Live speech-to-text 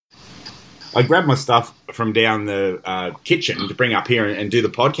I grabbed my stuff from down the kitchen to bring up here and do the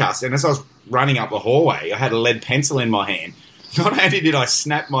podcast. And as I was running up the hallway, I had a lead pencil in my hand. Not only did I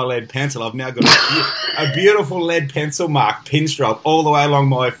snap my lead pencil, I've now got a beautiful lead pencil mark pinstripe all the way along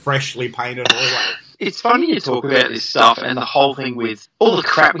my freshly painted hallway. It's funny you talk about this stuff and the whole thing with all the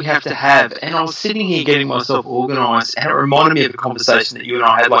crap we have to have. And I was sitting here getting myself organised, and it reminded me of a conversation that you and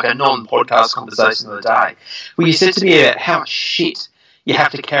I had, like a non-podcast conversation the other day, where you said to me about how much shit you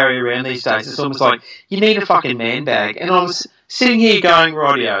have to carry around these days. It's almost like you need a fucking man bag. And I was sitting here going,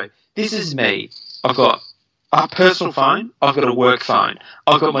 rightio, this is me. I've got a personal phone, I've got a work phone,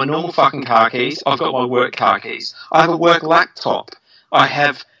 I've got my normal fucking car keys, I've got my work car keys, I have a work laptop, I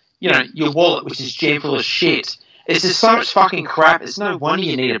have, your wallet, which is jam full of shit. It's just so much fucking crap. It's no wonder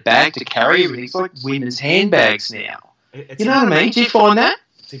you need a bag to carry everything. It's like women's handbags now. You know what I mean? Do you find that?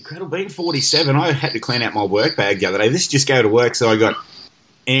 It's incredible. Being 47, I had to clean out my work bag the other day. This just go to work, so I got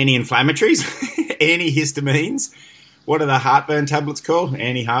anti-inflammatories, antihistamines. What are the heartburn tablets called?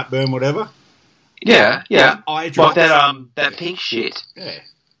 Anti-heartburn, whatever. Yeah. Eye drops. Like that pink shit.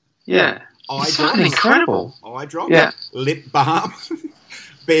 Yeah. It's fucking incredible. Eye drops. Yeah. Lip balm.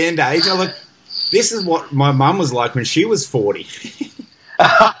 Band-Aids. I look, this is what my mum was like when she was 40.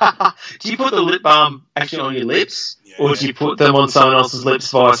 Do you put the lip balm actually on your lips, or do you put them on someone else's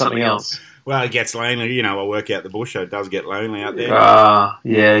lips via something else? Well, it gets lonely. I work out the bush, so it does get lonely out there.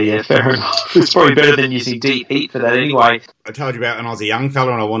 Yeah, fair enough. It's probably better than using deep heat for that anyway. I told you about when I was a young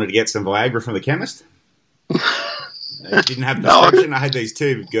fella and I wanted to get some Viagra from the chemist. They didn't have prescription. I had these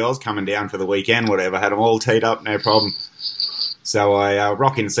two girls coming down for the weekend, whatever. Had them all teed up, no problem. So I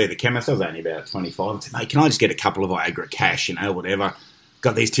rock in to see the chemist. I was only about 25. I said, mate, can I just get a couple of Viagra cash, whatever.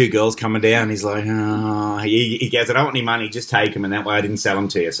 Got these two girls coming down. He's like, he goes, I don't want any money, just take them, and that way I didn't sell them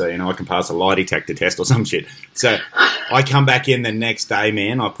to you, so, I can pass a lie detector test or some shit. So I come back in the next day,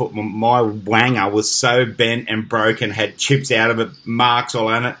 man. I put my wanger was so bent and broken, had chips out of it, marks all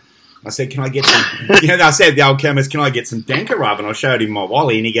on it. I said, can I get some, I said to the old chemist, can I get some Denka rub? And I showed him my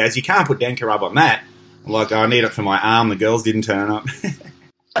Wally, and he goes, you can't put Denka rub on that. I'm like, I need it for my arm. The girls didn't turn up.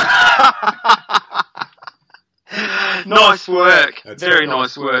 Nice work. Very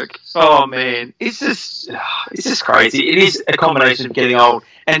nice work. Oh, man. It's just crazy. It is a combination of getting old.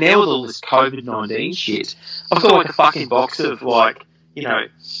 And now with all this COVID-19 shit, I've got like a fucking box of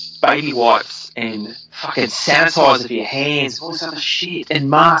baby wipes and fucking sanitizer for your hands, all this other shit, and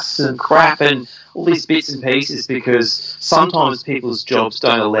masks and crap and all these bits and pieces, because sometimes people's jobs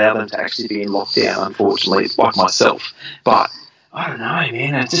don't allow them to actually be in lockdown, unfortunately, like myself. But I don't know,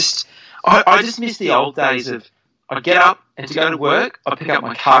 man. I just miss the old days of I get up and to go to work, I pick up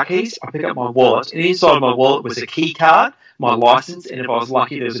my car keys, I pick up my wallet, and inside my wallet was a key card, my license, and if I was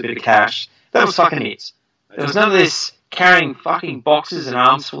lucky, there was a bit of cash. That was fucking it. There was none of this carrying fucking boxes and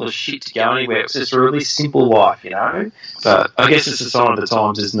arms full of shit to go anywhere. It was just a really simple life, But I guess it's a sign of the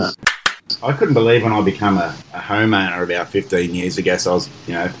times, isn't it? I couldn't believe when I became a homeowner about 15 years ago, so I was,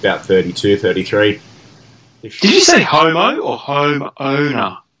 about 32, 33. Did you say homo or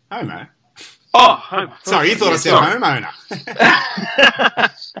homeowner? Homo. Oh, homo. Sorry, you thought I said homeowner.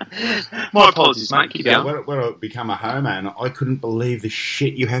 My apologies, mate. Keep going. When I become a homeowner, I couldn't believe the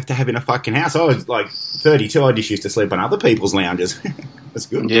shit you have to have in a fucking house. I was like 32. I just used to sleep on other people's lounges. That's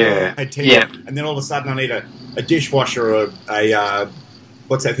good. Yeah. And then all of a sudden I need a dishwasher or a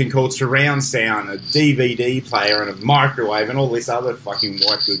what's that thing called? Surround sound, a DVD player and a microwave and all this other fucking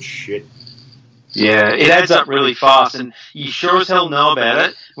white good shit. Yeah, it adds up really fast, and you sure as hell know about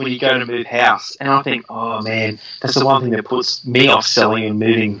it when you go to move house. And I think, oh man, that's the one thing that puts me off selling and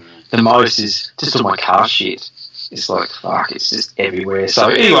moving the most is just all my car shit. It's like, fuck, it's just everywhere. So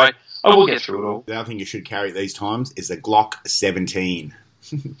anyway, I will get through it all. The other thing you should carry at these times is a Glock 17.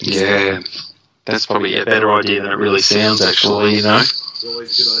 Yeah, that's probably a better idea than it really sounds, actually, It's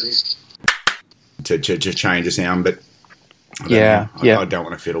always a good idea. To change the sound, but I don't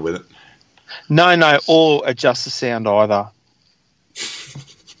want to fiddle with it. No, or adjust the sound either.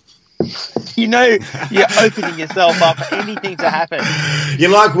 You're opening yourself up for anything to happen. You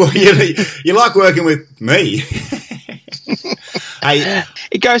like working with me. Hey,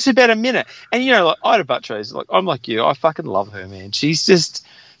 it goes for about a minute, and Ida Buttrose, I'm like you. I fucking love her, man. She's just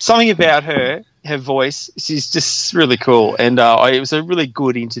something about her voice. She's just really cool, and it was a really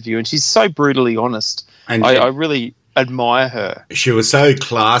good interview, and she's so brutally honest. And I really admire her. She was so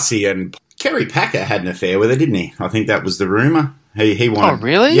classy, and Kerry Packer had an affair with her, didn't he? I think that was the rumour. He wanted. Oh,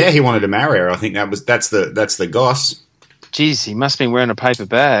 really? Yeah, he wanted to marry her. I think that's the goss. Jeez, he must have been wearing a paper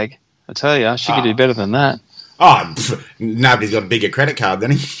bag. I tell you, she could do better than that. Oh, nobody's got a bigger credit card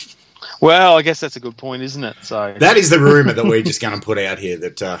than he. Well, I guess that's a good point, isn't it? So that is the rumour that we're just going to put out here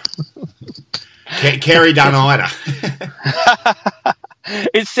that Kerry Dunida.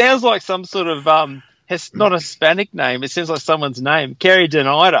 It sounds like some sort of not a Hispanic name. It sounds like someone's name, Kerry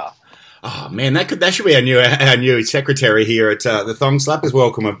Dunida. Oh man, that should be our new secretary here at the Thong Slappers.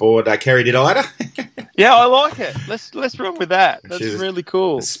 Welcome aboard, Kerry Dunida. Yeah, I like it. Let's run with that. That's really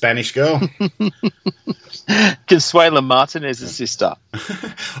cool. A Spanish girl. Consuela Martinez's sister.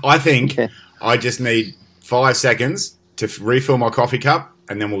 I think I just need 5 seconds to refill my coffee cup.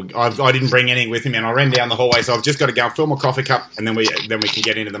 And then I didn't bring anything with me, and I ran down the hallway, so I've just got to go and fill my coffee cup, and then we can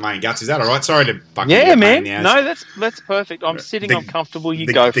get into the main guts. Is that all right? Sorry to buck you. Yeah, man. No, that's perfect. I'm sitting. I'm comfortable. You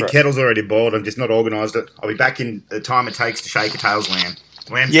go for it. The kettle's already boiled. I'm just not organised it. I'll be back in the time it takes to shake a tail's lamb.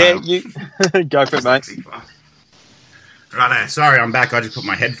 Yeah, you go for it, mate. Right, sorry, I'm back. I just put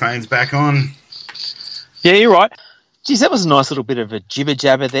my headphones back on. Yeah, you're right. Geez, that was a nice little bit of a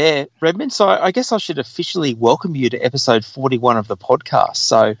jibber-jabber there, Redmond. So I guess I should officially welcome you to episode 41 of the podcast.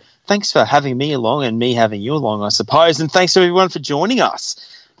 So thanks for having me along and me having you along, I suppose. And thanks to everyone for joining us.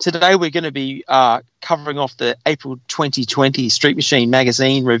 Today we're going to be covering off the April 2020 Street Machine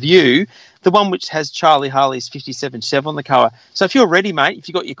magazine review, the one which has Charlie Harley's 57 Chev on the cover. So if you're ready, mate, if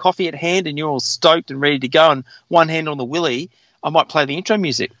you've got your coffee at hand and you're all stoked and ready to go and one hand on the willy, I might play the intro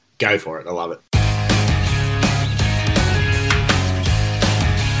music. Go for it. I love it.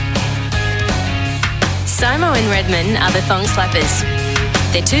 Somo and Redmond are the Thong Slappers.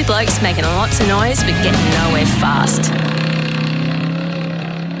 They're two blokes making lots of noise but getting nowhere fast.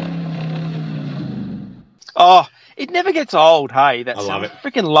 Oh, it never gets old, hey? I love it. I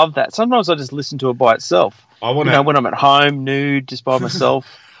freaking love that. Sometimes I just listen to it by itself. When I'm at home, nude, just by myself.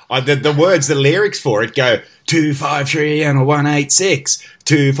 The words, the lyrics for it go 253 and a 186,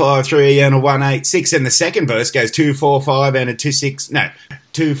 253 and a 186, and the second verse goes 245 and a 26. No,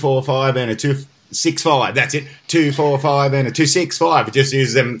 245 and a 265. That's it. 245 and a 265. It just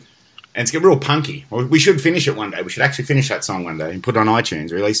uses them, and it's real punky. We should finish it one day. We should actually finish that song one day and put it on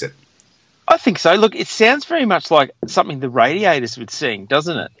iTunes, release it. I think so. Look, it sounds very much like something the Radiators would sing,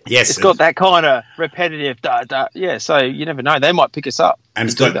 doesn't it? Yes. It's got that kind of repetitive da-da. Yeah, so you never know. They might pick us up. And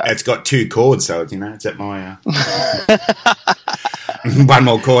it's got 2 chords, so, it's at my... one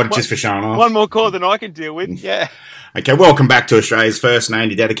more chord just for showing off. One more chord than I can deal with, yeah. Okay, welcome back to Australia's first and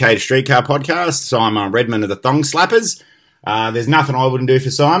only dedicated streetcar podcast. Simon Redmond of the Thong Slappers. There's nothing I wouldn't do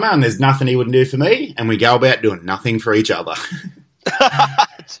for Simon, and there's nothing he wouldn't do for me, and we go about doing nothing for each other.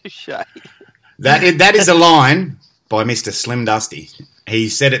 Touché. That is a line by Mr. Slim Dusty. He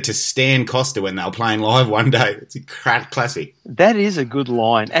said it to Stan Costa when they were playing live one day. It's a classic. That is a good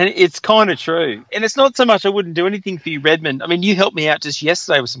line, and it's kind of true. And it's not so much I wouldn't do anything for you, Redmond. I mean, you helped me out just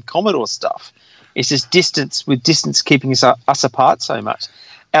yesterday with some Commodore stuff. It's just distance keeping us apart so much.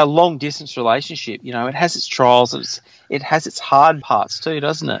 Our long-distance relationship, it has its trials, it has its hard parts too,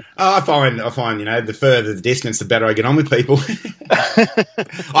 doesn't it? Oh, I find, the further the distance, the better I get on with people.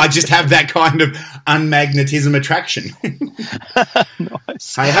 I just have that kind of unmagnetism attraction.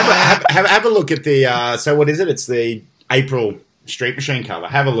 Nice. Hey, have a look at the, so what is it? It's the April Street Machine cover.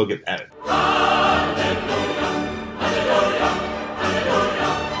 Have a look at it.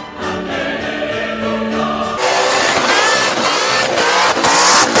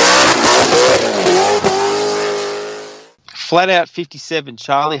 Flat Out 57,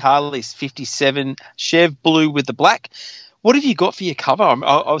 Charlie Harley's 57 Chev blue with the black. What have you got for your cover?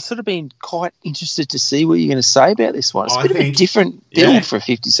 I was sort of been quite interested to see what you're going to say about this one. It's a bit of a different build for a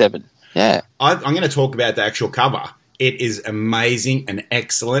 57. Yeah. I'm going to talk about the actual cover. It is amazing and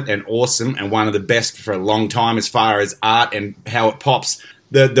excellent and awesome and one of the best for a long time as far as art and how it pops.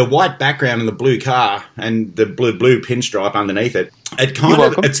 The white background and the blue car and the blue pinstripe underneath it.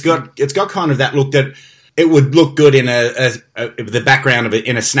 It's got kind of that look that it would look good in the background of it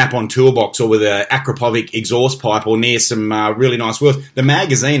in a Snap-on toolbox or with an Akrapovic exhaust pipe or near some really nice wheels. The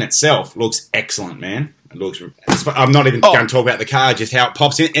magazine itself looks excellent, man. It looks. I'm not even going to talk about the car, just how it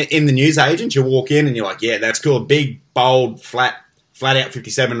pops in the newsagent. You walk in and you're like, yeah, that's cool. Big, bold, flat out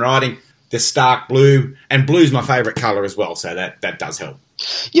 57 writing. The stark blue, and blue's my favourite colour as well, so that does help.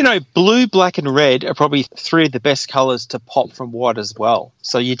 Blue, black and red are probably 3 of the best colours to pop from white as well.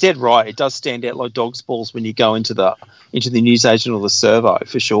 So you're dead right. It does stand out like dog's balls when you go into the newsagent or the servo,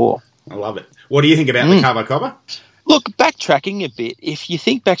 for sure. I love it. What do you think about the cover? Look, backtracking a bit, if you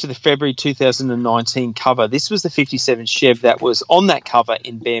think back to the February 2019 cover, this was the 57 Chev that was on that cover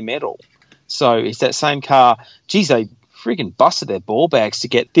in bare metal. So it's that same car. Geez, they friggin' busted their ball bags to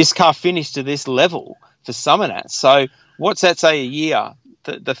get this car finished to this level for Summonat. So what's that say a year?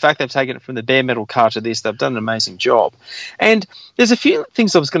 The fact they've taken it from the bare metal car to this, they've done an amazing job. And there's a few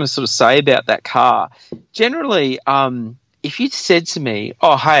things I was going to sort of say about that car. Generally, if you'd said to me,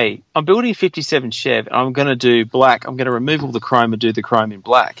 oh, hey, I'm building a 57 Chev and I'm going to do black, I'm going to remove all the chrome and do the chrome in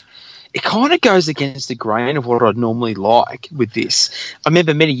black, it kind of goes against the grain of what I'd normally like with this. I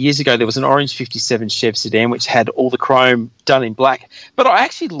remember many years ago there was an orange 57 Chev sedan which had all the chrome done in black, but I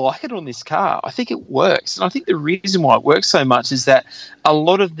actually like it on this car. I think it works, and I think the reason why it works so much is that a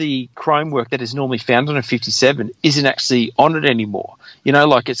lot of the chrome work that is normally found on a 57 isn't actually on it anymore. You know,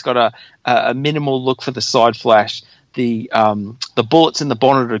 like it's got a minimal look for the side flash, the bullets in the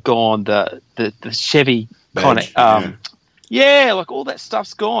bonnet are gone, the Chevy kind of yeah, like all that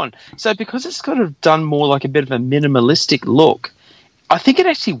stuff's gone. So because it's kind of done more like a bit of a minimalistic look, I think it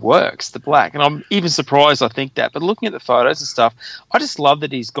actually works, the black. And I'm even surprised I think that. But looking at the photos and stuff, I just love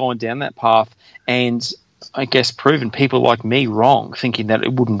that he's gone down that path and I guess proven people like me wrong, thinking that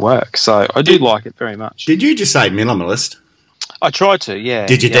it wouldn't work. So I do like it very much. Did you just say minimalist? I tried to, yeah.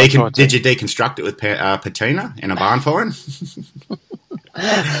 Did you deconstruct it with patina in a barn find?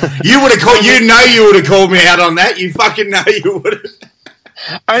 You would have called. You would have called me out on that. You fucking know you would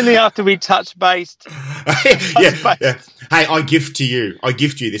have. Only after we touch based. Yeah. Hey, I gift you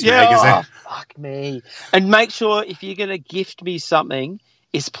this magazine. Oh, fuck me. And make sure if you're going to gift me something,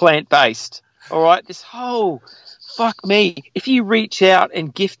 it's plant based. All right. This whole fuck me. If you reach out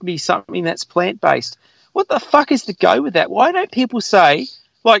and gift me something that's plant based, what the fuck is the go with that? Why don't people say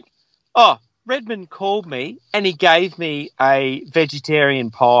like, oh, Redmond called me and he gave me a vegetarian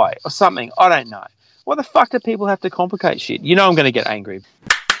pie or something. I don't know. Why the fuck do people have to complicate shit? You know I'm going to get angry.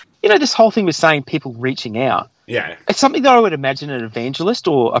 You know, this whole thing was saying people reaching out. Yeah. It's something that I would imagine an evangelist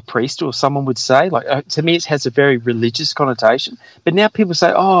or a priest or someone would say. Like, to me, it has a very religious connotation. But now people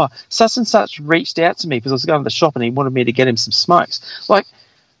say, oh, such and such reached out to me because I was going to the shop and he wanted me to get him some smokes. Like,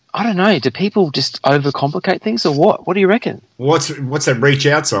 I don't know. Do people just overcomplicate things or what? What do you reckon? What's that Reach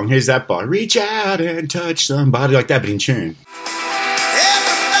Out song? Who's that by? Reach out and touch somebody, like that, but in tune.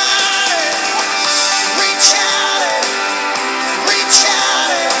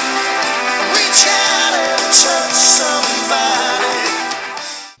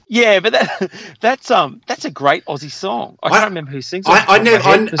 Yeah, but that's a great Aussie song. I can't remember who sings it. I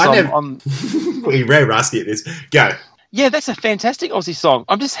never. We're very rusty at this. Go. Yeah, that's a fantastic Aussie song.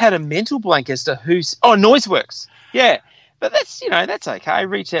 I've just had a mental blank as to who's... Oh, Noiseworks. Yeah. But that's, that's okay.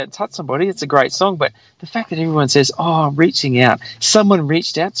 Reach out and touch somebody. It's a great song. But the fact that everyone says, oh, I'm reaching out. Someone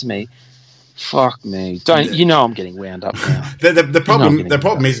reached out to me. Fuck me. I'm getting wound up now. The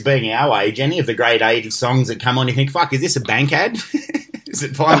problem is being our age, any of the great 80s songs that come on, you think, fuck, is this a bank ad? Has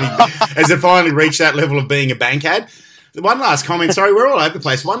it finally reached that level of being a bank ad? One last comment, sorry, we're all over the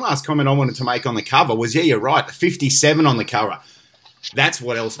place. One last comment I wanted to make on the cover was, yeah, you're right, 57 on the cover. That's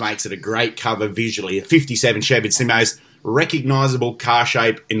what else makes it a great cover visually. A 57 Chevy, it's the most recognisable car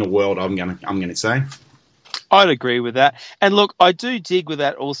shape in the world, I'm gonna say. I'd agree with that. And look, I do dig with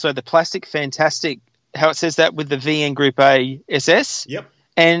that also, the plastic fantastic, how it says that with the VN Group A SS. Yep.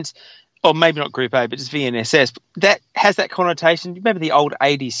 Or maybe not Group A, but just VNSS. That has that connotation. Remember the old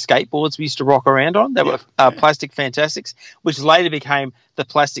 80s skateboards we used to rock around on? They were plastic fantastics, which later became the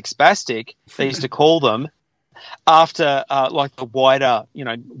plastic spastic, they used to call them, after like the wider,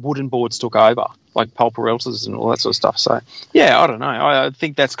 wooden boards took over, like Pulpareltas and all that sort of stuff. So, yeah, I don't know. I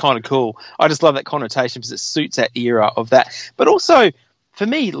think that's kind of cool. I just love that connotation because it suits that era of that. But also, for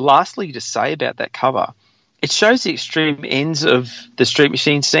me, lastly to say about that cover, it shows the extreme ends of the street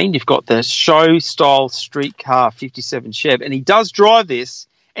machine scene. You've got the show-style street car 57 Chev, and he does drive this.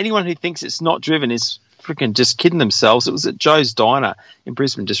 Anyone who thinks it's not driven is freaking just kidding themselves. It was at Joe's Diner in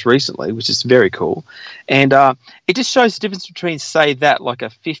Brisbane just recently, which is very cool. And it just shows the difference between, say, that, like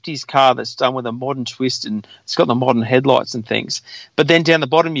a 50s car that's done with a modern twist and it's got the modern headlights and things. But then down the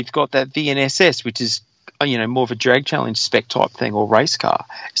bottom, you've got that VNSS, which is, more of a drag challenge spec type thing or race car.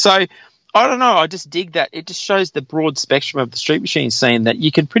 So I don't know. I just dig that. It just shows the broad spectrum of the street machine scene that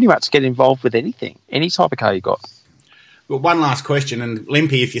you can pretty much get involved with anything, any type of car you got. Well, one last question, and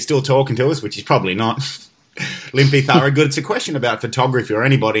Limpy, if you're still talking to us, which he's probably not, Limpy Thorogood, it's a question about photography or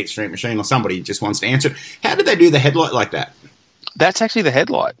anybody at Street Machine or somebody who just wants to answer it. How did they do the headlight like that? That's actually the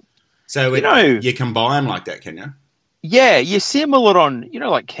headlight. So you can buy them like that, can you? Yeah, you see them a lot on,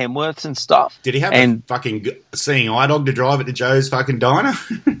 like Kenworths and stuff. Did he have a fucking seeing eye dog to drive it to Joe's fucking diner?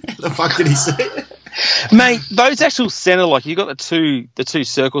 How the fuck did he see it? Mate, those actual centre, like you got the two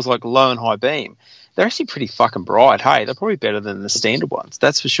circles like low and high beam. They're actually pretty fucking bright. Hey, they're probably better than the standard ones,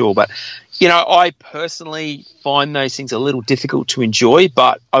 that's for sure. But, I personally find those things a little difficult to enjoy,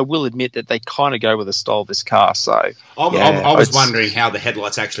 but I will admit that they kind of go with the style of this car. So I was wondering how the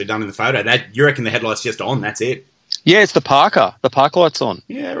headlight's actually done in the photo. You reckon the headlight's just on, that's it? Yeah, it's the Parker. The Parker light's on.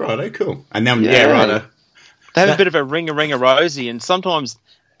 Yeah, righto, cool. And then, righto. They have a bit of a ring-a-ring-a rosy, and sometimes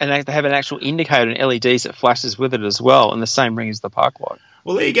they have an actual indicator and LEDs that flashes with it as well, and the same ring as the park light.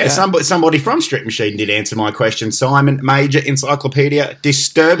 Well, there you go. Yeah. Somebody from Street Machine did answer my question. Simon, Major Encyclopedia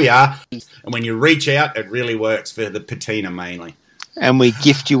Disturbia. And when you reach out, it really works for the patina mainly. And we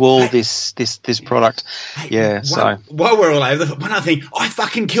gift you all this product. Yeah, While we're all over, one other thing, I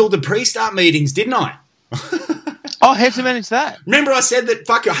fucking killed the pre-start meetings, didn't I? Oh, how'd you manage that? Remember I said that,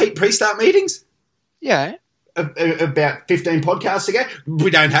 fuck, I hate pre-start meetings? Yeah. About 15 podcasts ago.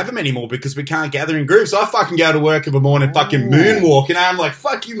 We don't have them anymore because we can't gather in groups. I fucking go to work in the morning, fucking moonwalk, and I'm like,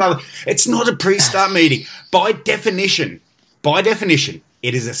 fuck you, mother. It's not a pre-start meeting. By definition,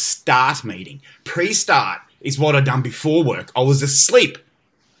 it is a start meeting. Pre-start is what I'd done before work. I was asleep.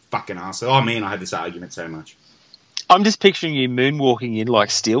 Fucking arsehole. Oh, man, I had this argument so much. I'm just picturing you moonwalking in like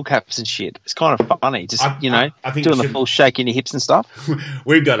steel caps and shit. It's kind of funny. Just, I think doing the full shake in your hips and stuff.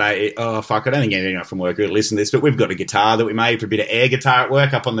 We've got I don't think anyone from work will listen to this, but we've got a guitar that we made for a bit of air guitar at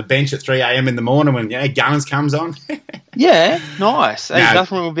work up on the bench at 3 a.m. in the morning when Guns comes on. Yeah, nice. There's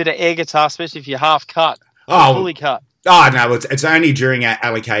nothing wrong with a bit of air guitar, especially if you're half cut. Fully cut. Oh, no, it's only during our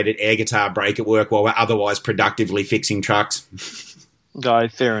allocated air guitar break at work while we're otherwise productively fixing trucks. No,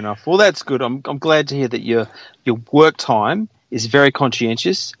 fair enough. Well, that's good. I'm glad to hear that your work time is very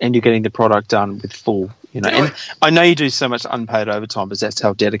conscientious and you're getting the product done with full, And I know you do so much unpaid overtime, but that's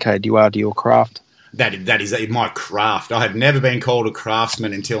how dedicated you are to your craft. That is my craft. I have never been called a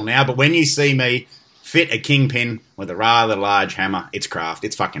craftsman until now, but when you see me fit a kingpin with a rather large hammer, it's craft.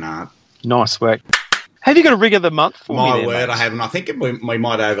 It's fucking art. Nice work. Have you got a rig of the month for me? My word, I haven't. I think we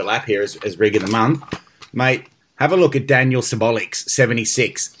might overlap here as rig of the month. Mate, have a look at Daniel Sabolic's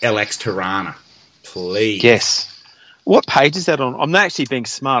 76 LX Tirana, please. Yes. What page is that on? I'm not actually being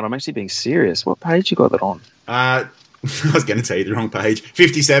smart. I'm actually being serious. What page you got that on? I was going to tell you the wrong page.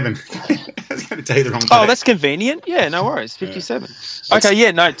 57. I was going to tell you the wrong page. Oh, that's convenient. Yeah, no worries. 57. Yeah. Okay, yeah,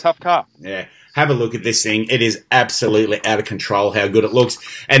 no, tough car. Yeah. Have a look at this thing. It is absolutely out of control how good it looks.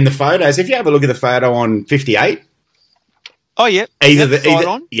 And the photos, if you have a look at the photo on 58. Oh, yep. Either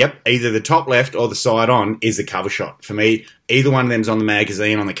the top left or the side on is the cover shot. For me, either one of them's on the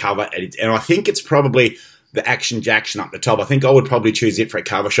magazine on the cover. And I think it's probably the Action Jackson up the top. I think I would probably choose it for a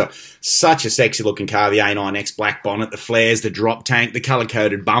cover shot. Such a sexy looking car, the A9X black bonnet, the flares, the drop tank, the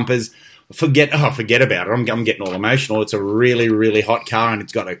colour-coded bumpers. Forget about it. I'm getting all emotional. It's a really, really hot car, and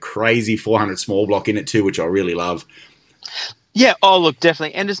it's got a crazy 400 small block in it too, which I really love. Yeah, oh, look,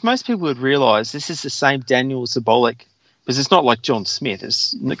 definitely. And as most people would realise, this is the same Daniel Zabolic, because it's not like John Smith.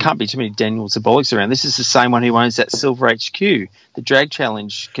 There can't be too many Daniel Zabolics around. This is the same one who owns that Silver HQ, the Drag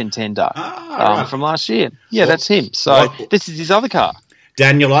Challenge contender from last year. Yeah, that's him. So this is his other car.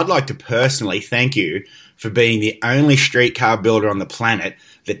 Daniel, I'd like to personally thank you for being the only street car builder on the planet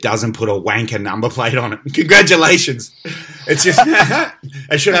that doesn't put a wanker number plate on it. Congratulations. It's just,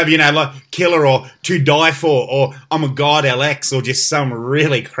 it should have, like Killer or To Die For or I'm a God LX or just some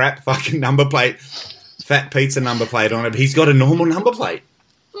really crap fucking number plate, Fat Pizza number plate on it. But he's got a normal number plate.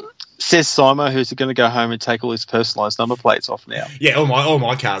 Says Simo, who's going to go home and take all his personalised number plates off now. Yeah, all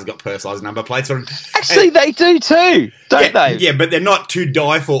my cars got personalised number plates on. Actually, they do too, don't they? Yeah, but they're not To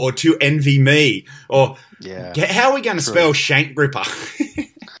Die For or To Envy Me or. Yeah. How are we going to spell Shank Gripper?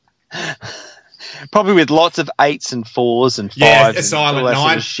 Probably with lots of 8s and 4s and 5s. Yeah, a silent 9.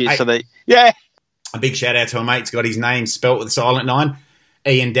 Sort of shit, so a big shout out to a mate. He's got his name spelt with a silent 9.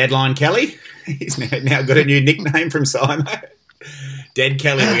 Ian Deadline Kelly. He's now got a new nickname from Simo. Dead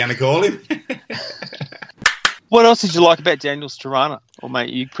Kelly, we're going to call him. What else did you like about Daniel's Tirana? Or,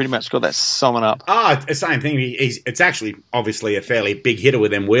 mate, you pretty much got that summing up. It's the same thing. It's actually obviously a fairly big hitter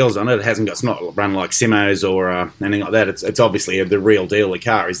with them wheels on it. It's not run like Simos or anything like that. It's obviously the real deal. The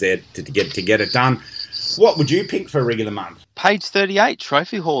car is there to get it done. What would you pick for a rig of the month? Page 38,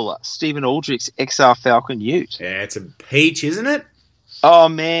 Trophy Hauler, Stephen Aldrich's XR Falcon Ute. Yeah, it's a peach, isn't it? Oh,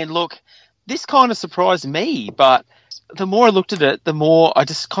 man, look, this kind of surprised me, but the more I looked at it, the more I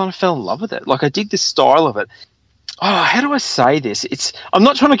just kind of fell in love with it. Like, I dig the style of it. Oh, how do I say this? I'm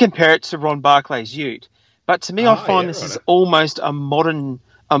not trying to compare it to Ron Barclay's Ute, but to me, I find this is almost a modern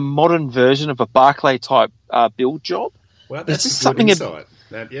version of a Barclay type build job. Well, that's just good insight.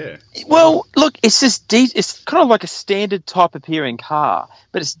 Well, look, it's kind of like a standard type appearing car,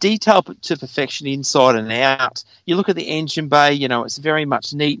 but it's detailed to perfection inside and out. You look at the engine bay, it's very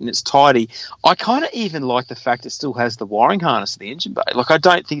much neat and it's tidy. I kind of even like the fact it still has the wiring harness in the engine bay. Like, I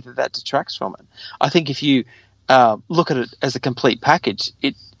don't think that detracts from it. I think if you look at it as a complete package,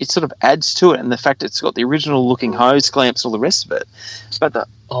 it sort of adds to it, and the fact it's got the original looking hose clamps, all the rest of it. But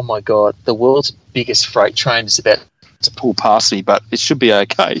oh my God, the world's biggest freight train is about to pull past me, but it should be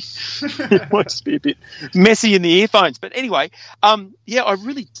okay. It might just be a bit messy in the earphones. But anyway, yeah, I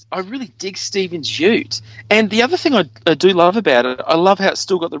really dig Stephen's ute. And the other thing I do love about it, I love how it's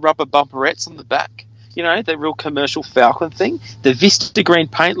still got the rubber bumperettes on the back. You know, the real commercial Falcon thing. The Vista Green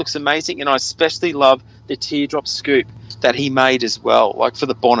paint looks amazing, and I especially love the teardrop scoop that he made as well, like for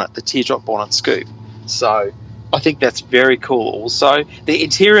the bonnet, the teardrop bonnet scoop. So I think that's very cool also. The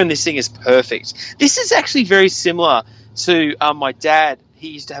interior in this thing is perfect. This is actually very similar to my dad. He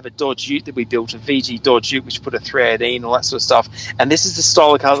used to have a Dodge Ute that we built, a VG Dodge Ute, which put a 318, all that sort of stuff. And this is the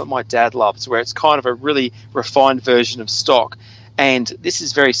style of car that my dad loves, where it's kind of a really refined version of stock. And this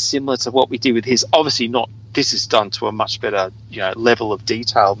is very similar to what we did with his. Obviously not, this is done to a much better, level of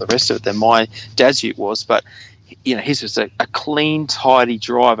detail, the rest of it, than my dad's Ute was. But, his was a clean, tidy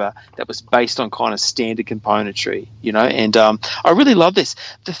driver that was based on kind of standard componentry, And I really love this.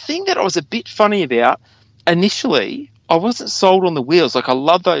 The thing that I was a bit funny about, initially, I wasn't sold on the wheels. Like, I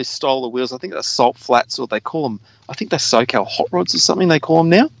love those style of wheels. I think they're salt flats, or they call them, I think they're SoCal hot rods or something they call them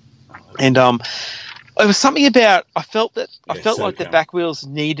now. And it was something about, I felt like the back wheels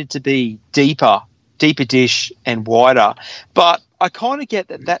needed to be deeper dish and wider. But I kind of get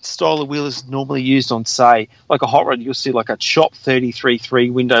that style of wheel is normally used on, say, like a hot rod. You'll see like a Chop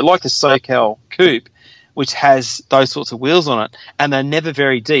 33.3 window, like the SoCal Coupe, which has those sorts of wheels on it, and they're never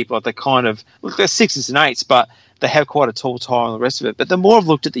very deep. Like they're kind of, look, they're 6s and 8s, but they have quite a tall tire and the rest of it. But the more I've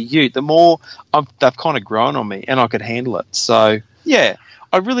looked at the Ute, the more they've kind of grown on me, and I could handle it. So yeah,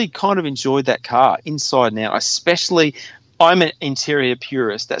 I really kind of enjoyed that car inside and out. Especially, I'm an interior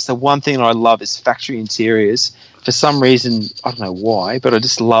purist. That's the one thing I love is factory interiors. For some reason, I don't know why, but I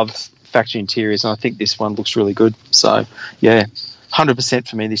just love factory interiors, and I think this one looks really good. So yeah, 100%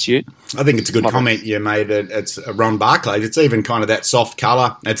 for me, this Ute. I think it's a good comment you made. It's Ron Barclay. It's even kind of that soft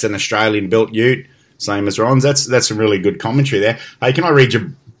colour. It's an Australian-built Ute, same as Ron's. That's some really good commentary there. Hey, can I read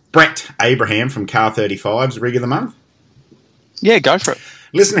you Brett Abraham from Car 35's Rig of the Month? Yeah, go for it.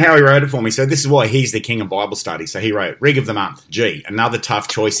 Listen how he wrote it for me. So this is why he's the king of Bible study. So he wrote, Rig of the Month. Gee, another tough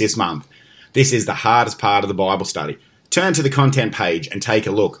choice this month. This is the hardest part of the Bible study. Turn to the content page and take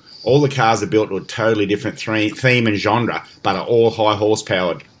a look. All the cars are built to a totally different theme and genre, but are all high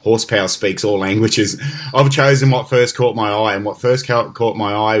horsepowered. Horsepower speaks all languages. I've chosen what first caught my eye, and what first caught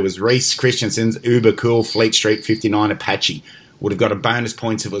my eye was Reese Christensen's uber cool Fleet Street 59 Apache. Would have got a bonus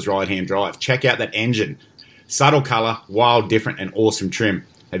points if it was right-hand drive. Check out that engine. Subtle colour, wild, different, and awesome trim.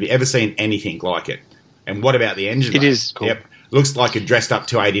 Have you ever seen anything like it? And what about the engine? It is cool. Yep. Looks like a dressed up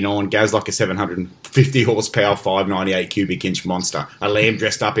 289, goes like a 750 horsepower, 598 cubic inch monster. A lamb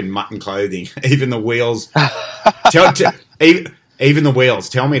dressed up in mutton clothing. Even the wheels. Even the wheels.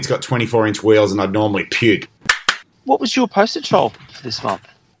 Tell me it's got 24-inch wheels and I'd normally puke. What was your poster child for this month?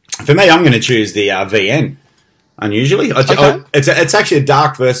 For me, I'm going to choose the VN. Unusually. Okay. It's actually a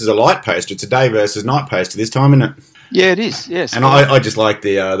dark versus a light poster. It's a day versus night poster this time, isn't it? Yeah, it is. Yes, and I just like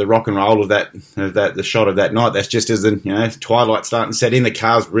the rock and roll of the shot of that night. That's just as the twilight starting to set in. The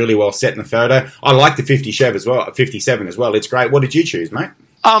car's really well set in the photo. I like the 57 as well. It's great. What did you choose, mate?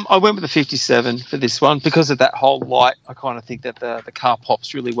 I went with the 57 for this one because of that whole light. I kind of think that the car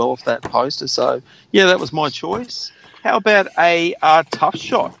pops really well off that poster. So yeah, that was my choice. How about a tough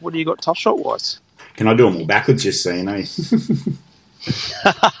shot? What do you got tough shot wise? Can I do them all backwards just so you know?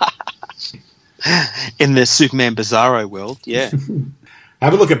 In the Superman Bizarro world, yeah.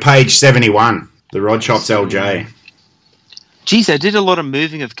 Have a look at page 71, the Rod Shops LJ. Geez, they did a lot of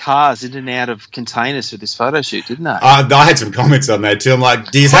moving of cars in and out of containers for this photo shoot, didn't they? I had some comments on that too. I'm like,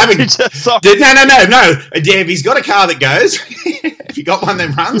 do you have no. Have he's got a car that goes? Have you got one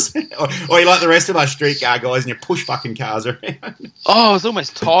that runs? or you like the rest of us street car guys and you push fucking cars around? Oh, I was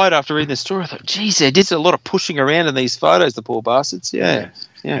almost tired after reading the story. I thought, geez, they did a lot of pushing around in these photos, the poor bastards. Yeah.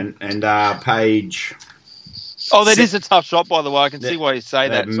 And page... Oh, that is a tough shot, by the way. I can see why you say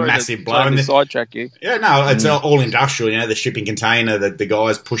that. Sorry massive blow. To sidetrack you. Yeah, no, it's all industrial. The shipping container, the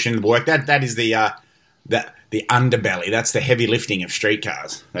guys pushing the work. That is the underbelly. That's the heavy lifting of street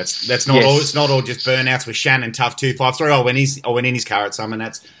cars. That's not all. It's not all just burnouts with Shannon Tough 253. I went in his car at some, and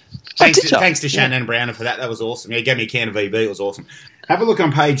that's thanks to Shannon Browner for that. That was awesome. Yeah, he gave me a can of VB. It was awesome. Have a look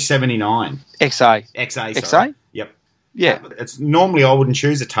on page 79. XA. Yep. Yeah. It's normally I wouldn't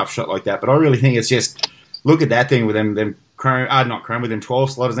choose a tough shot like that, but I really think it's just. Look at that thing with them chrome, not chrome, with them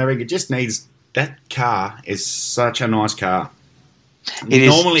 12 sliders and everything. It just needs, that car is such a nice car.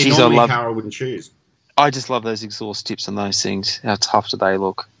 Normally a car I wouldn't choose. I just love those exhaust tips on those things. How tough do they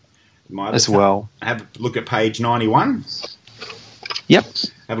look as well? Have a look at page 91. Yep.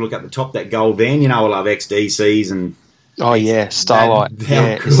 Have a look at the top, that gold van. I love XDCs and... Oh, yeah, Starlight.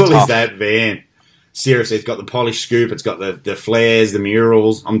 How cool is that van? Seriously, it's got the polished scoop, it's got the flares, the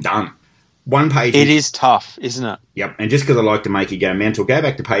murals. I'm done. One page. It is tough, isn't it? Yep, and just because I like to make you go mental, go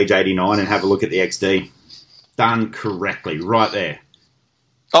back to page 89 and have a look at the XD. Done correctly, right there.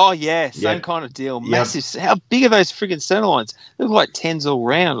 Oh, yeah, same kind of deal. Massive. How big are those friggin' center lines? They look like 10s all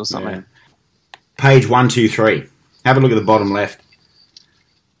round or something. Yeah. Page 1, 2, 3. Have a look at the bottom left.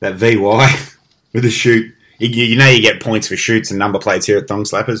 That VY with the shoot. You know you get points for shoots and number plates here at Thong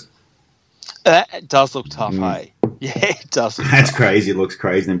Slappers. That does look tough, hey? Yeah, it does look That's tough. crazy. It looks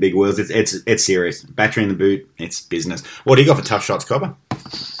crazy in big wheels. It's serious. Battery in the boot. It's business. What do you got for Tough Shots, Copper?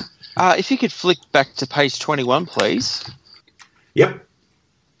 If you could flick back to page 21, please. Yep.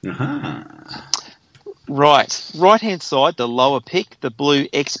 Uh-huh. Right-hand side, the lower pick, the blue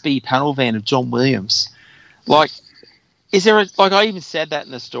XB panel van of John Williams. Like, I even said that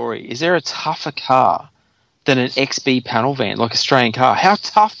in the story. Is there a tougher car than an XB panel van, like Australian car? How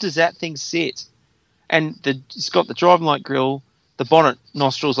tough does that thing sit? And it's got the driving light grille, the bonnet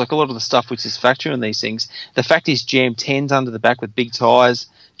nostrils, like a lot of the stuff which is factory on these things. The fact is jammed 10s under the back with big tyres.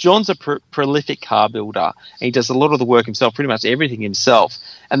 John's a prolific car builder, and he does a lot of the work himself, pretty much everything himself.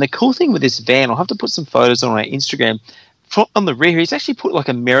 And the cool thing with this van, I'll have to put some photos on our Instagram, on the rear, he's actually put like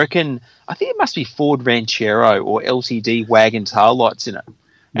American, I think it must be Ford Ranchero or LTD wagon tail lights in it.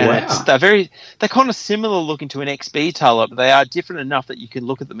 And wow. They're kind of similar looking to an XB tail light, but they are different enough that you can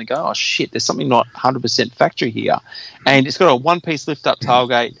look at them and go, oh shit, there's something not 100% factory here. And it's got a one-piece lift-up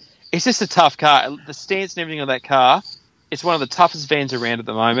tailgate. It's just a tough car. The stance and everything on that car, it's one of the toughest vans around at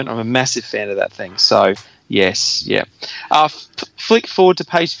the moment. I'm a massive fan of that thing. So, yes, yeah. Flick forward to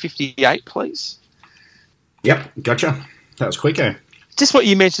page 58, please. Yep, gotcha. That was quicker. Just what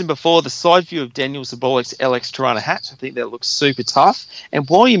you mentioned before, the side view of Daniel Zabolik's LX Tirana hatch. I think that looks super tough. And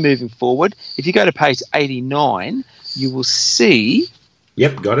while you're moving forward, if you go to page 89, you will see...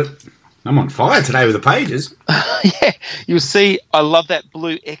 Yep, got it. I'm on fire today with the pages. Yeah, you'll see, I love that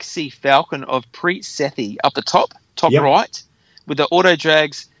blue XC Falcon of Preet Sethi up the top right, with the auto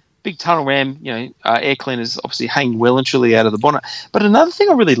drags, big tunnel ram, air cleaners obviously hanging well and truly out of the bonnet. But another thing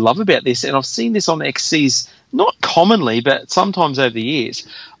I really love about this, and I've seen this on XCs, not commonly, but sometimes over the years,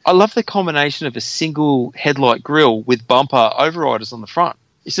 I love the combination of a single headlight grille with bumper overriders on the front.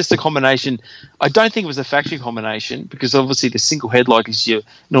 It's just a combination. I don't think it was a factory combination because obviously the single headlight is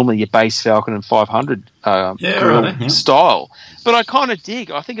normally your base Falcon and 500 grille style. But I kind of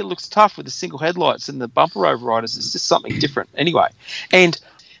dig. I think it looks tough with the single headlights and the bumper overriders. It's just something different anyway. And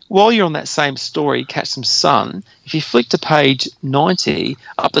while you're on that same story, Catch Some Sun, if you flick to page 90,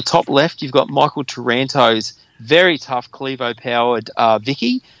 up the top left, you've got Michael Taranto's very tough Clevo-powered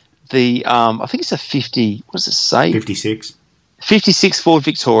Vicky. I think it's a 50, what does it say? 56 Ford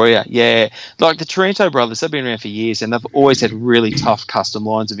Victoria, yeah. Like the Taranto brothers, they've been around for years and they've always had really tough custom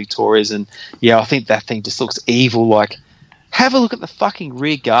lines of Victorias. And, yeah, I think that thing just looks evil. Like, have a look at the fucking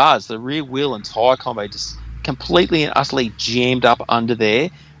rear guards, the rear wheel and tyre combo just completely and utterly jammed up under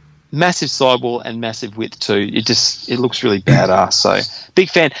there. Massive sidewall and massive width too. It looks really badass. So big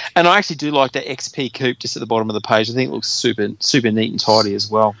fan. And I actually do like that XP coupe just at the bottom of the page. I think it looks super, super neat and tidy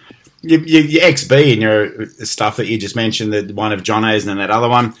as well. Your XB and your stuff that you just mentioned, the one of Jono's and then that other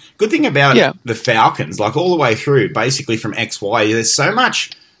one. Good thing about the Falcons, like all the way through, basically from XY, there's so much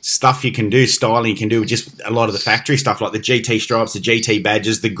stuff you can do, styling you can do with just a lot of the factory stuff, like the GT stripes, the GT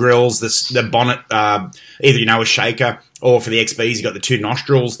badges, the grills, the bonnet, either, a shaker, or for the XBs, you got the two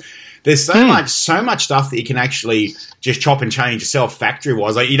nostrils. There's so much stuff that you can actually just chop and change yourself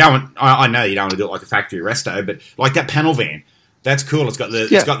factory-wise. Like I know you don't want to do it like a factory resto, but like that panel van, that's cool. It's got the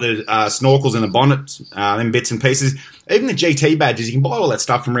snorkels in the bonnet, them bits and pieces. Even the GT badges, you can buy all that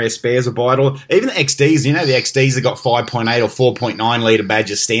stuff from Rare Spares or buy it all. Even the XDs, the XDs have got 5.8 or 4.9 litre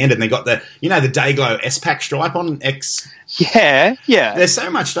badges standard, and they got the Dayglow S-Pack stripe on X. Yeah. There's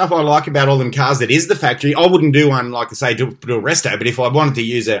so much stuff I like about all them cars that is the factory. I wouldn't do one, like I say, do a resto, but if I wanted to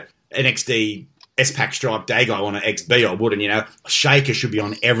use an XD S-Pack stripe Dayglow on an XB, I wouldn't, Shaker should be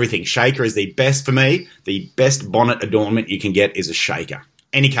on everything. Shaker is the best, for me, the best bonnet adornment you can get is a shaker.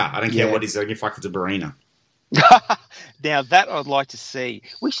 Any car, I don't care what it is, I give a fuck if it's a Barina. Now, that I'd like to see.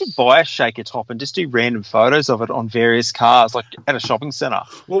 We should buy a shaker top and just do random photos of it on various cars, like at a shopping centre.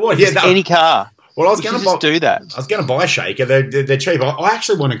 Well, any car. Well, I was going to do that. I was going to buy a shaker. They're cheap. I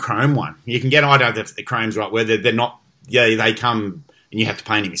actually want a chrome one. You can get. I don't know if the chrome's right. Where they're not. Yeah, they come and you have to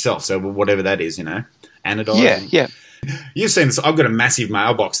paint them yourself. So whatever that is, anodized. Yeah. You've seen this. I've got a massive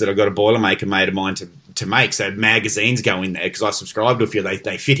mailbox that I've got a Boilermaker mate of mine to make. So magazines go in there because I subscribe to a few.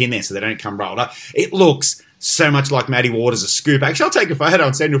 They fit in there so they don't come rolled up. It looks so much like Matty Waters' scoop. Actually, I'll take a photo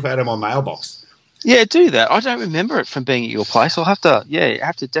and send you a photo of my mailbox. Yeah, do that. I don't remember it from being at your place. I'll have to,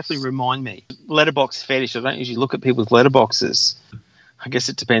 definitely remind me. Letterbox fetish. I don't usually look at people's letterboxes. I guess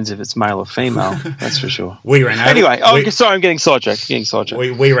it depends if it's male or female. That's for sure. We ran over. Anyway, sorry, I'm getting sidetracked.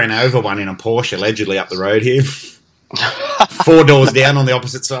 We ran over one in a Porsche, allegedly up the road here. 4 doors down on the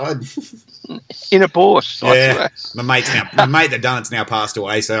opposite side. In a Porsche. Yeah. My mate that done it's now passed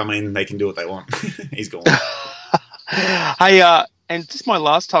away, so I mean they can do what they want. He's gone. Hey, and just my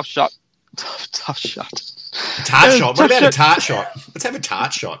last tough shot. Tough shot. Tart shot. What about a tart shot? Let's have a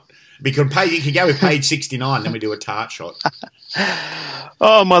tart shot. You could go with page 69, then we do a tart shot.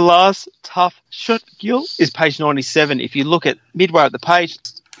 Oh, my last tough shot, Gil, is page 97. If you look at midway up the page,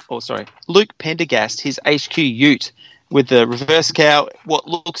 Luke Pendergast, his HQ Ute with the reverse cow, what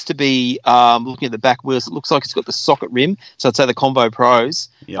looks to be, looking at the back wheels, it looks like it's got the socket rim, so I'd say the Convo Pros.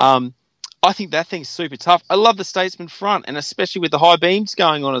 Yep. I think that thing's super tough. I love the Statesman front, and especially with the high beams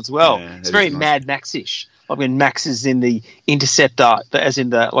going on as well. Yeah, it's very nice. Mad Max-ish. Like when Max is in the Interceptor, as in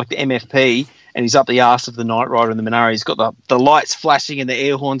the MFP, and he's up the arse of the Knight Rider and the Monaro. He's got the lights flashing and the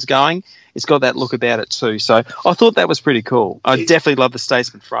air horns going. It's got that look about it too. So I thought that was pretty cool. I definitely love the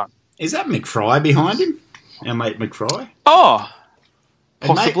Statesman front. Is that McFry behind him? Our mate McFry? Oh,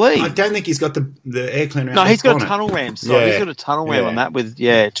 possibly. Mate, I don't think he's got the air cleaner. No, he's got a tunnel ram. So he's got a tunnel ram on that with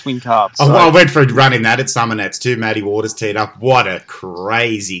twin carbs. So. I went for a run in that at Summer Nats too. Matty Waters teed up. What a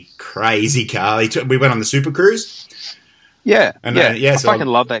crazy car! We went on the Super Cruise. Yeah, I fucking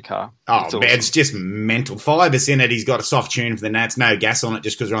love that car. Oh man, awesome. It's just mental. Fibers in it. He's got a soft tune for the Nats. No gas on it,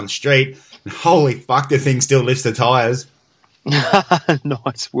 just because we're on the street. And holy fuck, the thing still lifts the tyres.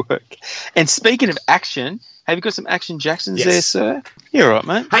 Nice work. And speaking of action, have you got some Action Jacksons there, sir? You're all right,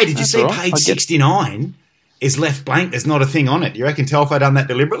 mate. Hey, did you see page 69 is left blank? There's not a thing on it. You reckon Telfo done that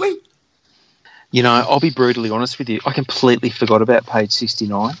deliberately? You know, I'll be brutally honest with you. I completely forgot about page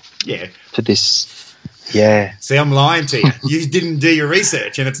 69. Yeah. For this. Yeah. See, I'm lying to you. You didn't do your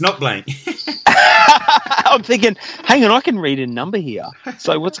research and it's not blank. I'm thinking, hang on, I can read a number here.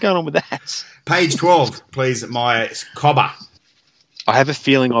 So what's going on with that? Page 12, please, my cobber. I have a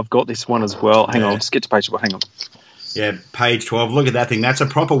feeling I've got this one as well. Hang on, I'll just get to page 12. Hang on. Yeah, page 12. Look at that thing. That's a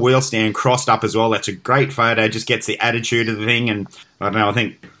proper wheel stand crossed up as well. That's a great photo. Just gets the attitude of the thing. And I don't know, I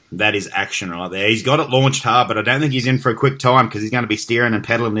think that is action right there. He's got it launched hard, but I don't think he's in for a quick time because he's going to be steering and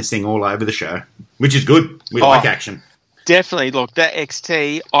pedaling this thing all over the show, which is good. We like action. Definitely. Look, that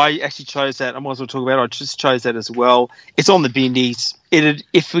XT, I actually chose that. I might as well talk about it. I just chose that as well. It's on the Bindies.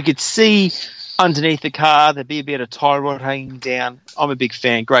 If we could see underneath the car, there'd be a bit of tie rod hanging down. I'm a big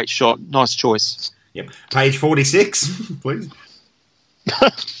fan. Great shot. Nice choice. Yep. Page 46, please.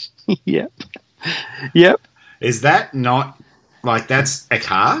 Yep. Is that not, like, that's a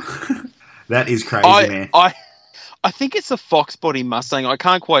car? That is crazy, man. I think it's a Fox body Mustang. I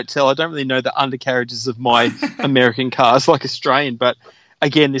can't quite tell. I don't really know the undercarriages of my American cars like Australian, but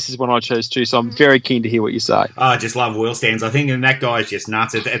again, this is one I chose too, so I'm very keen to hear what you say. I just love wheel stands. I think that guy's just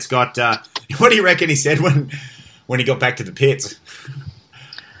nuts. It's got, what do you reckon he said when he got back to the pits?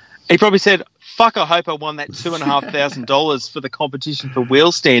 He probably said, fuck, I hope I won that $2,500 for the competition for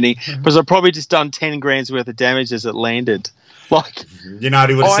wheel standing, because I've probably just done 10 grand's worth of damage as it landed. Like, you know what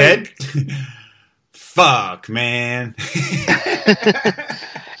he would have said? Fuck, man.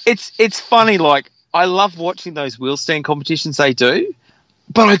 It's funny, like, I love watching those wheel stand competitions they do,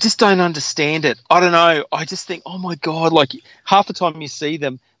 but I just don't understand it. I don't know. I just think, oh my God, like half the time you see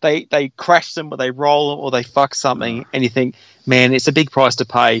them, they crash them or they roll them or they fuck something, and you think, man, it's a big price to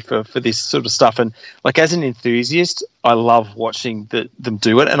pay for this sort of stuff. And like, as an enthusiast, I love watching them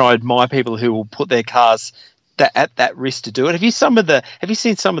do it, and I admire people who will put their cars at that risk to do it. Have you seen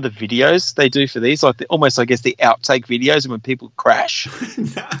some of the videos they do for these? Like almost, I guess, the outtake videos when people crash.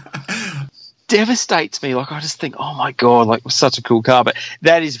 Devastates me. Like, I just think, oh my God, like, such a cool car. But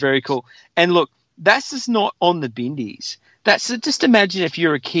that is very cool. And look, that's just not on the Bindies. That's just imagine if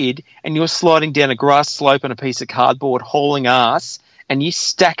you're a kid and you're sliding down a grass slope on a piece of cardboard, hauling ass, and you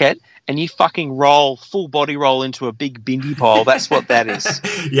stack it and you fucking full body roll into a big Bindi pile. That's what that is.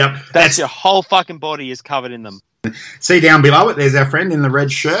 Yep. That's your whole fucking body is covered in them. See down below it, there's our friend in the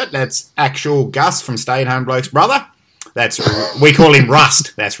red shirt. That's actual Gus from Stay at Home Bloke's brother. We call him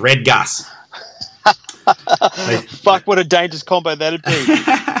Rust. That's Red Gus. Fuck, what a dangerous combo that'd be.